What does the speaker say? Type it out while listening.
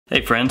Hey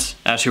friends,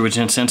 Ash here with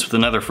Gents with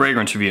another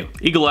fragrance review.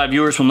 Eagle-eyed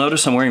viewers will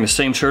notice I'm wearing the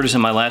same shirt as in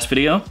my last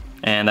video,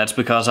 and that's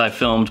because I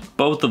filmed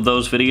both of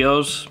those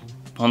videos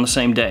on the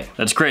same day.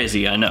 That's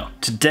crazy, I know.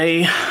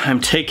 Today,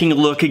 I'm taking a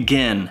look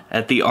again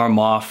at the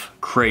Armaf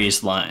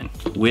Craze line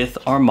with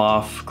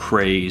Armaf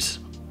Craze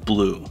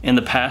Bleu. In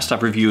the past,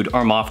 I've reviewed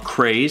Armaf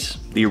Craze,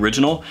 the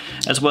original,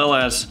 as well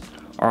as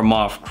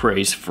Armaf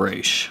Craze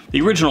Fraiche. The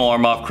original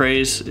Armaf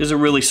Craze is a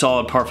really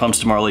solid Parfums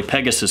de Marly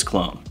Pegasus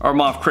clone.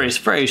 Armaf Craze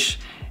Fraiche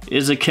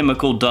is a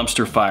chemical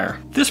dumpster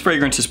fire. This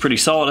fragrance is pretty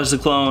solid as a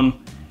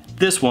clone.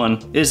 This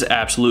one is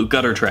absolute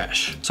gutter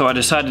trash. So I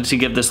decided to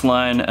give this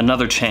line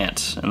another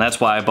chance, and that's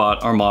why I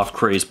bought Armaf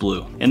Craze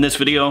Bleu. In this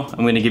video, I'm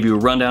going to give you a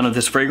rundown of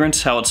this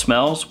fragrance, how it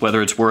smells,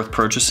 whether it's worth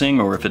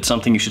purchasing or if it's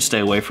something you should stay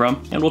away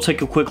from, and we'll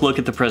take a quick look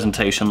at the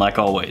presentation like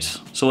always.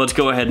 So let's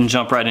go ahead and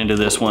jump right into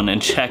this one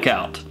and check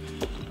out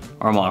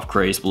Armaf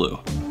Craze Bleu.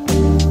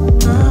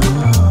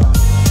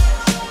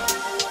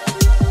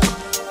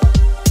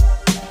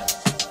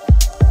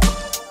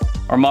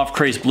 Armaf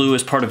Craze Bleu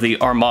is part of the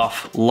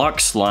Armaf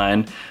Luxe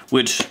line,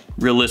 which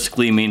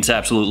realistically means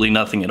absolutely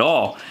nothing at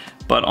all,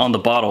 but on the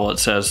bottle it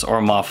says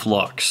Armaf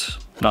Luxe.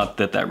 Not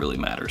that that really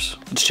matters.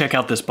 Let's check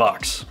out this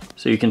box.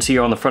 So you can see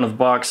here on the front of the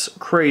box,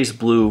 Craze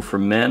Bleu for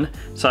men,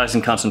 size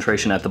and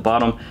concentration at the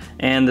bottom,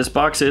 and this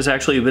box is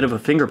actually a bit of a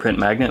fingerprint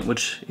magnet,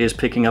 which is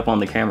picking up on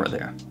the camera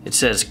there. It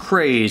says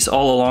Craze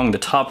all along the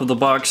top of the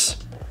box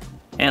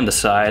and the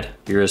side.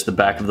 Here is the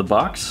back of the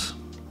box.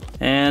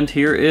 And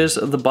here is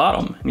the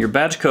bottom. Your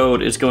badge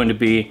code is going to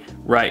be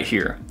right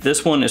here.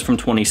 This one is from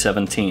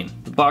 2017.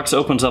 The box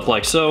opens up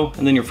like so,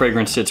 and then your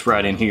fragrance sits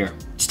right in here.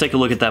 Let's take a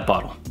look at that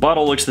bottle. The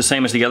bottle looks the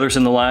same as the others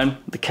in the line.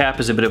 The cap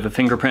is a bit of a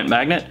fingerprint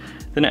magnet.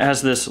 Then it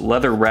has this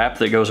leather wrap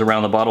that goes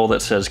around the bottle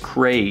that says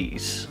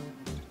Craze.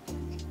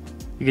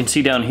 You can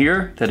see down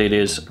here that it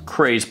is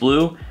Craze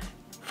Bleu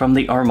from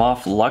the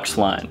Armaf Luxe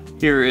line.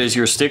 Here is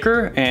your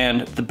sticker,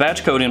 and the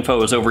batch code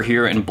info is over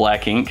here in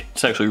black ink.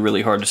 It's actually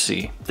really hard to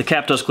see. The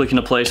cap does click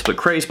into place, but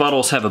Craze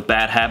bottles have a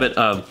bad habit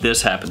of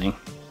this happening.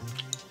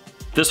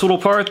 This little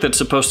part that's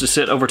supposed to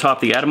sit over top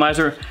the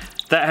atomizer,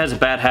 that has a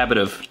bad habit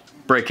of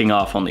breaking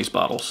off on these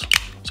bottles.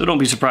 So don't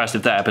be surprised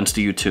if that happens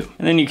to you too.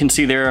 And then you can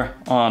see there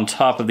on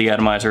top of the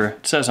atomizer,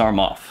 it says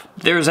Armaf.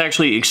 There's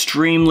actually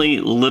extremely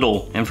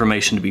little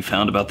information to be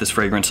found about this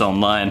fragrance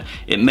online.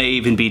 It may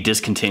even be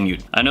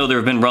discontinued. I know there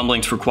have been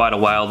rumblings for quite a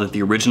while that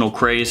the original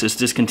Craze is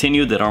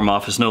discontinued, that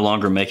Armaf is no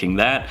longer making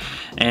that.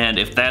 And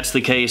if that's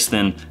the case,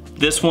 then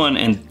this one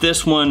and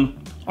this one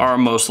are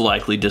most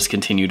likely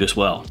discontinued as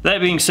well.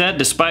 That being said,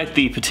 despite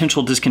the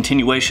potential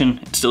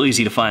discontinuation, it's still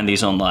easy to find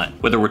these online,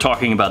 whether we're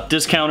talking about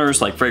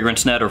discounters like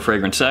FragranceNet or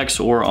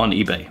FragranceX or on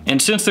eBay. And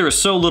since there is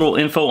so little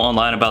info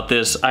online about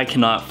this, I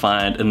cannot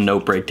find a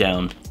note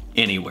breakdown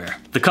anywhere.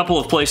 The couple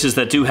of places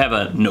that do have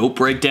a note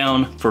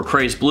breakdown for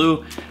Craze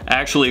Bleu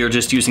actually are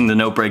just using the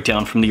note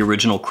breakdown from the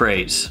original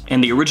Craze.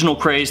 And the original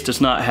Craze does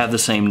not have the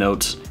same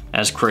notes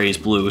as Craze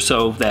Bleu,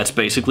 so that's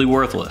basically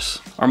worthless.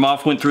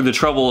 Armaf went through the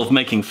trouble of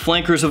making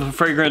flankers of a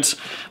fragrance,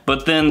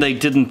 but then they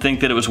didn't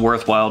think that it was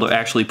worthwhile to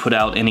actually put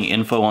out any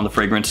info on the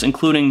fragrance,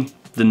 including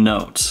the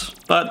notes.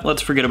 But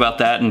let's forget about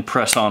that and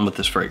press on with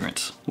this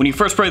fragrance. When you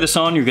first spray this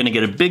on, you're gonna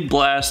get a big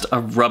blast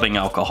of rubbing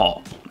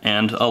alcohol,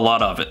 and a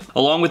lot of it.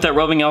 Along with that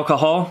rubbing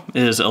alcohol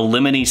is a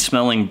lemony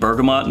smelling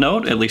bergamot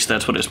note, at least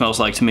that's what it smells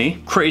like to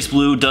me. Craze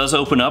Bleu does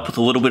open up with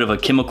a little bit of a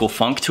chemical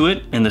funk to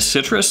it in the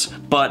citrus,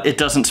 but it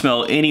doesn't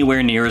smell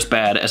anywhere near as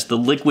bad as the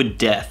liquid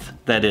death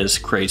that is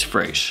Craze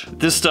Fraiche.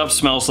 This stuff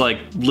smells like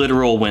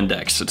literal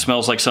Windex. It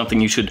smells like something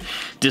you should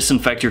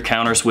disinfect your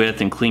counters with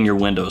and clean your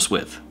windows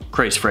with.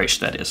 Craze Fraiche,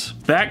 that is.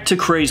 Back to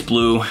Craze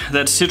Bleu.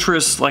 That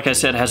citrus, like I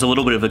said, has a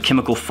little bit of a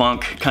chemical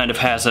funk, kind of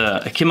has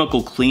a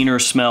chemical cleaner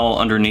smell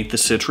underneath the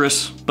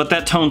citrus, but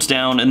that tones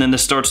down and then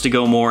this starts to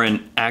go more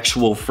in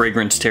actual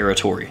fragrance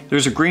territory.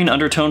 There's a green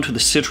undertone to the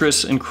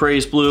citrus in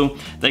Craze Bleu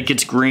that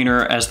gets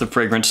greener as the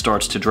fragrance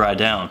starts to dry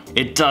down.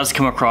 It does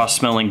come across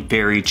smelling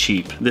very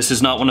cheap. This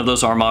is not one of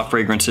those Armaf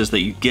fragrances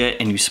that you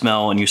get and you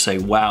smell and you say,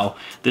 wow,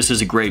 this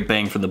is a great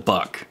bang for the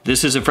buck.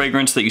 This is a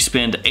fragrance that you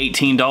spend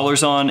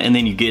 $18 on and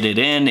then you get it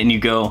in and you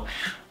go,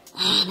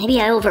 maybe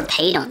I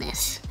overpaid on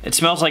this. It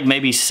smells like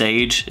maybe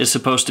sage is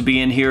supposed to be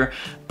in here,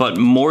 but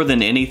more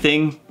than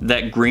anything,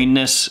 that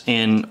greenness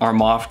in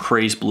Armaf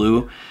Craze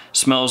Bleu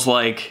smells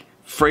like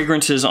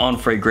fragrances on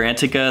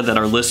Fragrantica that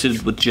are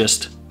listed with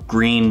just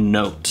green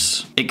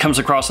notes. It comes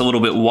across a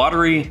little bit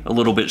watery, a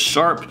little bit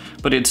sharp,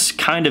 but it's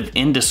kind of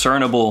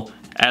indiscernible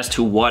as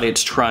to what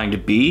it's trying to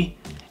be.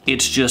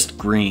 It's just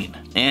green.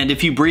 And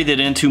if you breathe it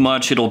in too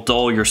much, it'll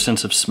dull your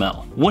sense of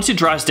smell. Once it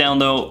dries down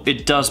though,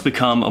 it does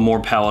become a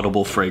more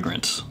palatable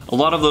fragrance. A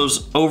lot of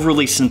those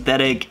overly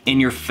synthetic,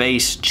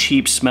 in-your-face,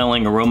 cheap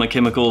smelling aroma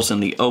chemicals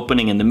in the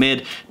opening and the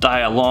mid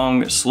die a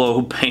long,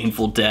 slow,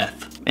 painful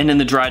death. And in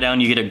the dry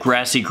down, you get a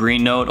grassy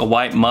green note, a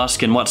white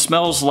musk, and what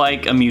smells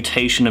like a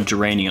mutation of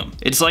geranium.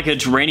 It's like a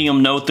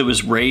geranium note that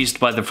was raised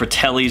by the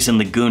Fratellis and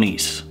the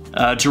Goonies.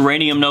 A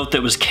geranium note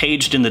that was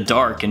caged in the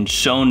dark and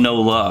shown no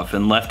love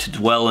and left to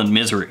dwell in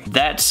misery.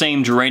 That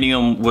same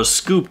geranium was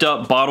scooped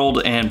up,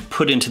 bottled, and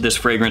put into this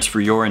fragrance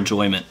for your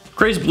enjoyment.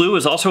 Craze Bleu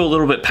is also a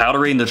little bit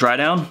powdery in the dry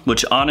down,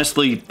 which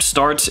honestly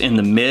starts in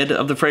the mid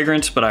of the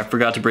fragrance, but I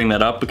forgot to bring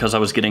that up because I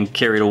was getting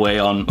carried away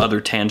on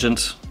other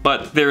tangents.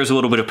 But there is a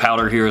little bit of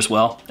powder here as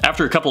well.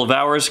 After a couple of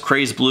hours,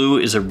 Craze Bleu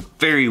is a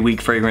very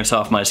weak fragrance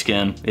off my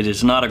skin. It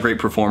is not a great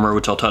performer,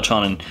 which I'll touch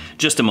on in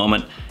just a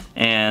moment.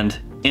 And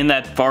in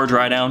that far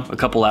dry down, a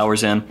couple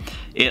hours in,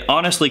 it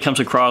honestly comes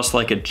across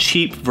like a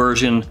cheap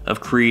version of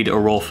Creed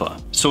Arolfa.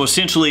 So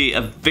essentially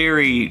a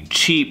very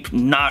cheap,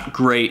 not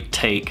great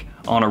take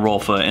on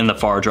Arolfa in the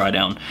far dry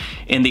down.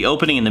 In the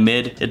opening in the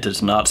mid, it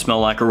does not smell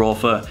like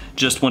Arolfa,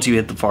 just once you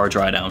hit the far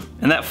dry down.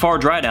 And that far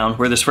dry down,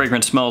 where this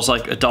fragrance smells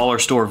like a dollar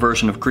store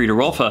version of Creed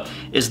Arolfa,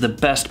 is the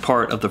best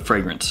part of the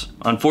fragrance.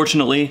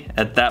 Unfortunately,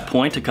 at that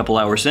point, a couple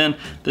hours in,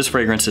 this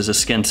fragrance is a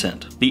skin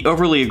scent. The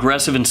overly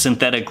aggressive and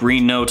synthetic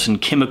green notes and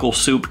chemical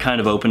soup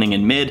kind of opening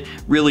in mid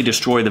really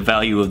destroy the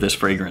value of this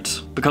fragrance.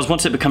 Because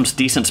once it becomes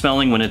decent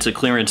smelling when it's a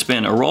clearance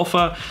bin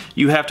Arolfa,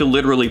 you have to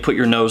literally put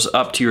your nose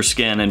up to your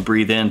skin and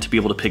breathe in to be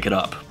able to pick it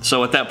up.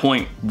 So at that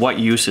point, what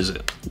use is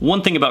it?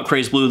 One thing about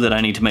Craze Bleu that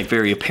I need to make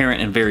very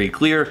apparent and very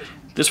clear: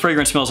 this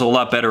fragrance smells a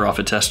lot better off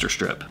a tester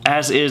strip.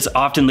 As is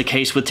often the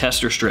case with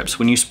tester strips,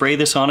 when you spray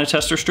this on a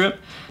tester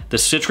strip, the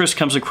citrus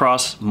comes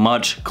across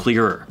much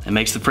clearer. It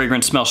makes the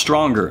fragrance smell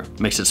stronger,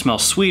 makes it smell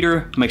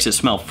sweeter, makes it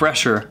smell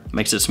fresher,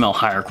 makes it smell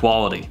higher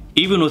quality.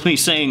 Even with me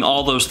saying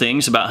all those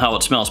things about how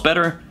it smells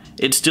better,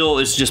 it still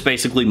is just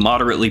basically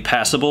moderately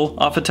passable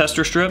off a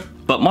tester strip,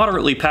 but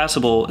moderately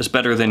passable is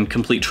better than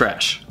complete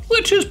trash,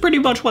 which is pretty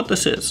much what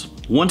this is.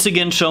 Once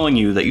again showing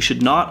you that you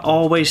should not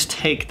always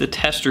take the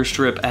tester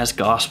strip as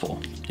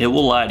gospel. It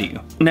will lie to you.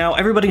 Now,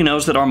 everybody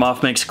knows that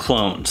Armaf makes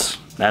clones.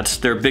 That's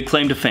their big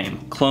claim to fame,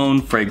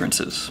 clone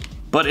fragrances.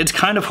 But it's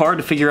kind of hard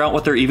to figure out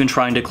what they're even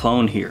trying to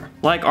clone here.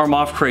 Like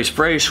Armaf Craze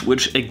Fresh,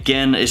 which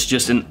again is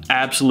just an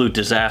absolute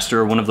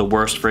disaster, one of the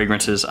worst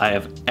fragrances I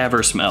have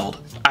ever smelled.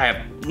 I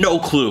have no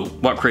clue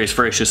what Craze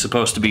Fresh is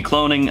supposed to be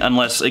cloning,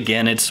 unless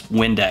again it's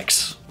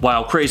Windex.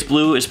 While Craze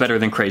Bleu is better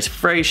than Craze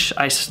Fresh,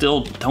 I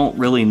still don't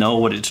really know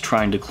what it's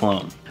trying to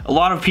clone. A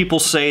lot of people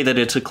say that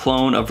it's a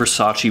clone of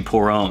Versace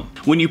Pour Homme.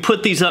 When you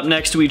put these up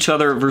next to each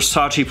other,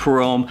 Versace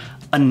Pour Homme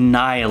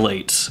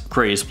annihilates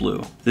Craze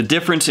Bleu. The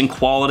difference in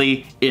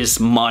quality is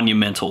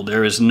monumental.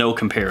 There is no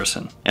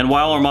comparison. And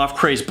while Armaf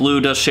Craze Bleu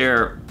does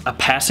share a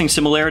passing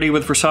similarity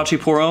with Versace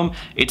Pour Homme,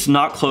 it's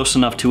not close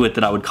enough to it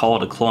that I would call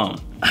it a clone.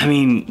 I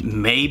mean,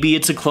 maybe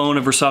it's a clone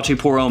of Versace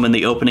Pour Homme in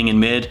the opening and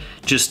mid,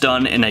 just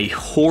done in a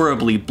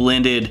horribly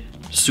blended,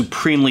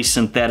 supremely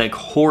synthetic,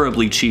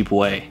 horribly cheap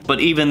way. But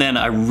even then,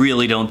 I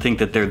really don't think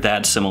that they're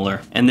that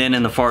similar. And then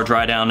in the far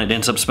dry down, it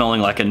ends up smelling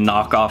like a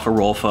knockoff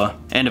Arolfa.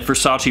 And if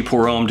Versace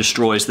Pour Homme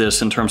destroys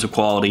this in terms of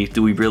quality,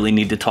 do we really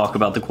need to talk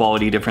about the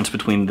quality difference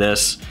between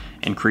this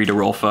and Creed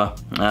Arolfa?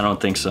 I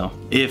don't think so.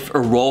 If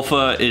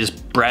Arolfa is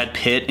Brad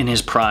Pitt in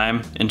his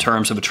prime in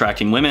terms of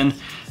attracting women,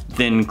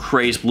 then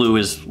Craze Bleu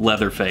is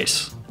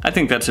Leatherface. I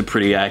think that's a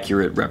pretty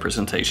accurate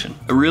representation.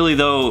 Really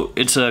though,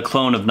 it's a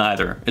clone of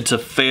neither. It's a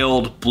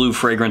failed blue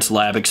fragrance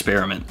lab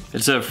experiment.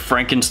 It's a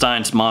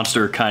Frankenstein's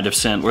monster kind of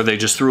scent where they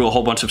just threw a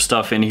whole bunch of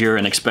stuff in here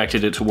and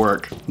expected it to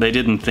work. They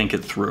didn't think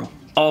it through.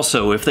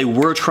 Also, if they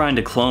were trying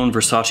to clone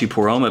Versace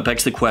Pour Homme, it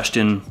begs the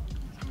question,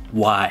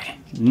 why?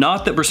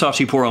 Not that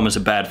Versace Pour Homme is a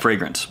bad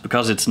fragrance,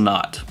 because it's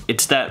not.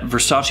 It's that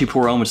Versace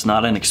Pour Homme is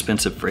not an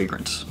expensive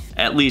fragrance.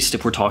 At least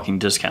if we're talking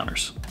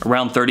discounters.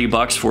 Around 30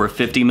 bucks for a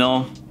 50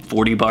 ml,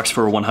 40 bucks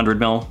for a 100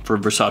 ml for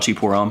Versace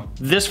Pour Homme.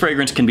 This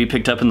fragrance can be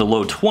picked up in the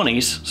low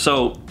 20s,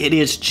 so it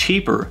is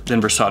cheaper than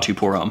Versace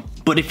Pour Homme.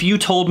 But if you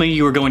told me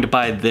you were going to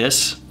buy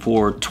this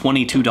for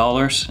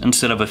 $22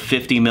 instead of a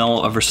 50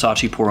 ml of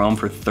Versace Pour Homme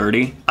for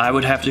 $30, I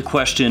would have to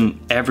question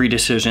every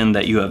decision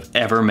that you have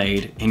ever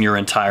made in your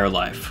entire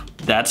life.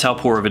 That's how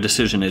poor of a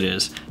decision it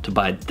is to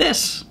buy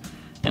this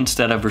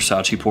instead of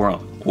Versace Pour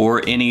Homme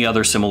or any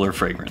other similar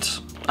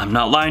fragrance. I'm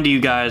not lying to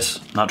you guys,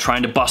 not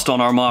trying to bust on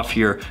Armaf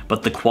here,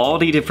 but the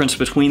quality difference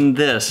between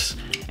this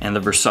and the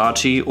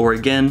Versace, or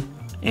again,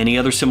 any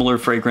other similar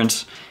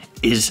fragrance,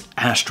 is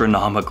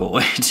astronomical.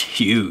 It's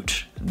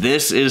huge.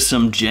 This is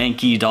some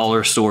janky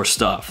dollar store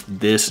stuff.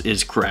 This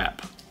is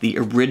crap. The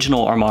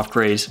original Armaf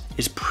Craze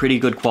is pretty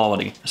good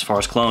quality as far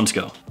as clones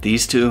go.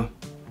 These two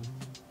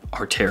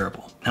are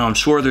terrible. Now I'm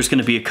sure there's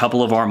gonna be a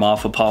couple of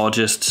Armaf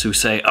apologists who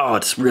say, oh,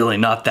 it's really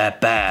not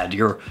that bad.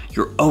 You're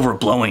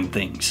overblowing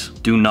things.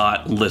 Do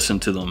not listen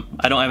to them.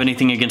 I don't have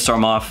anything against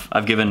Armaf.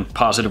 I've given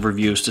positive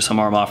reviews to some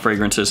Armaf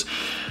fragrances,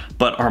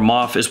 but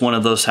Armaf is one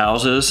of those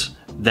houses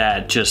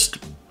that just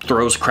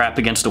throws crap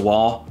against a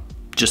wall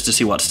just to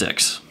see what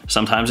sticks.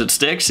 Sometimes it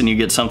sticks and you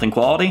get something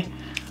quality.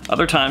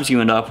 Other times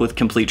you end up with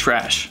complete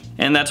trash.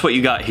 And that's what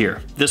you got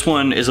here. This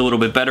one is a little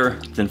bit better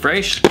than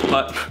Fresh,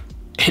 but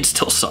it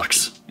still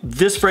sucks.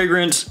 This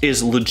fragrance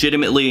is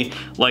legitimately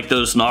like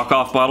those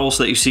knockoff bottles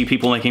that you see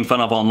people making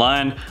fun of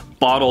online,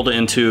 bottled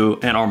into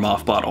an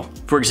Armaf bottle.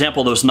 For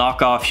example, those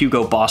knockoff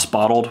Hugo Boss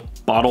bottled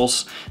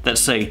bottles that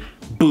say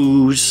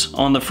booze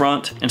on the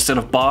front instead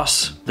of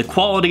boss. The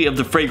quality of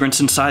the fragrance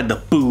inside the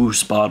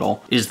booze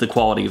bottle is the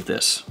quality of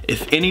this.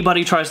 If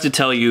anybody tries to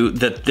tell you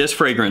that this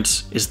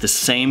fragrance is the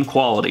same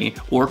quality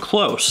or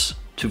close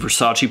to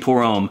Versace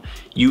Pour Homme,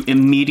 you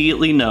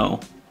immediately know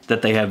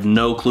that they have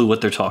no clue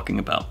what they're talking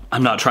about.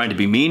 I'm not trying to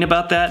be mean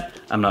about that.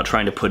 I'm not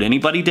trying to put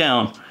anybody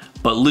down,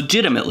 but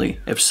legitimately,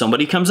 if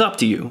somebody comes up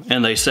to you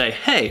and they say,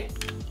 hey,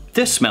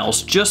 this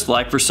smells just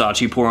like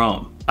Versace Pour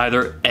Homme,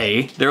 either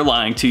A, they're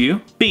lying to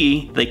you,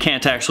 B, they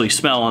can't actually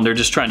smell and they're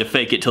just trying to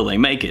fake it till they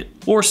make it,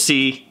 or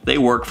C, they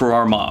work for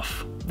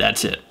Armaf.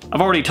 That's it.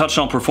 I've already touched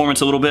on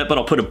performance a little bit, but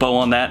I'll put a bow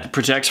on that. It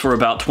projects for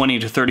about 20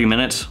 to 30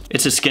 minutes.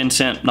 It's a skin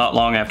scent, not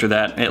long after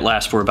that. It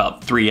lasts for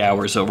about 3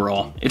 hours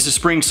overall. It's a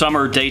spring,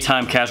 summer,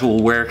 daytime,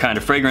 casual wear kind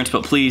of fragrance,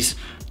 but please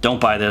don't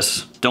buy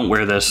this. Don't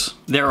wear this.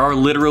 There are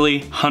literally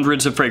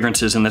hundreds of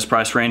fragrances in this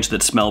price range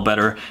that smell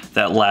better,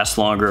 that last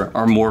longer,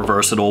 are more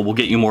versatile, will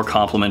get you more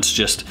compliments,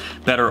 just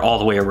better all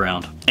the way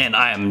around. And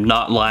I am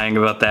not lying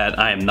about that.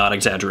 I am not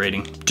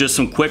exaggerating. Just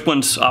some quick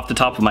ones off the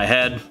top of my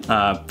head.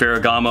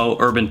 Ferragamo,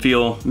 Urban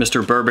Feel,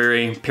 Mr.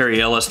 Burberry, Perry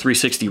Ellis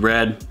 360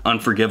 Red,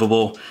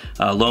 Unforgivable,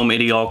 L'Homme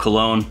Ideal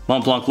Cologne,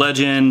 Mont Blanc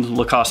Legend,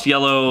 Lacoste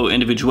Yellow,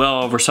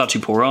 Individuel,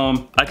 Versace Pour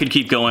Homme. I could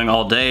keep going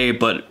all day,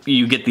 but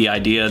you get the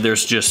idea.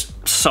 There's just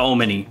so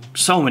many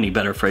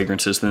better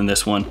fragrances than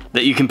this one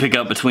that you can pick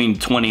up between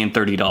 $20 and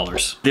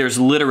 $30. There's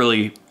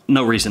literally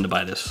no reason to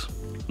buy this.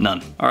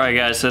 None. All right,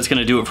 guys, that's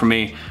gonna do it for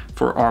me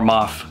for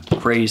Armaf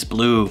Craze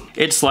Bleu.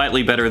 It's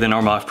slightly better than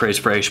Armaf Craze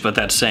Fraiche, but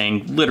that's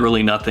saying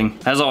literally nothing.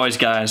 As always,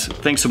 guys,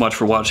 thanks so much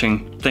for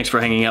watching. Thanks for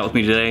hanging out with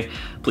me today.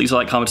 Please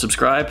like, comment,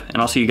 subscribe, and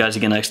I'll see you guys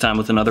again next time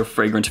with another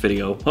fragrance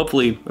video.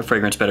 Hopefully a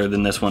fragrance better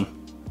than this one.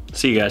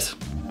 See you guys.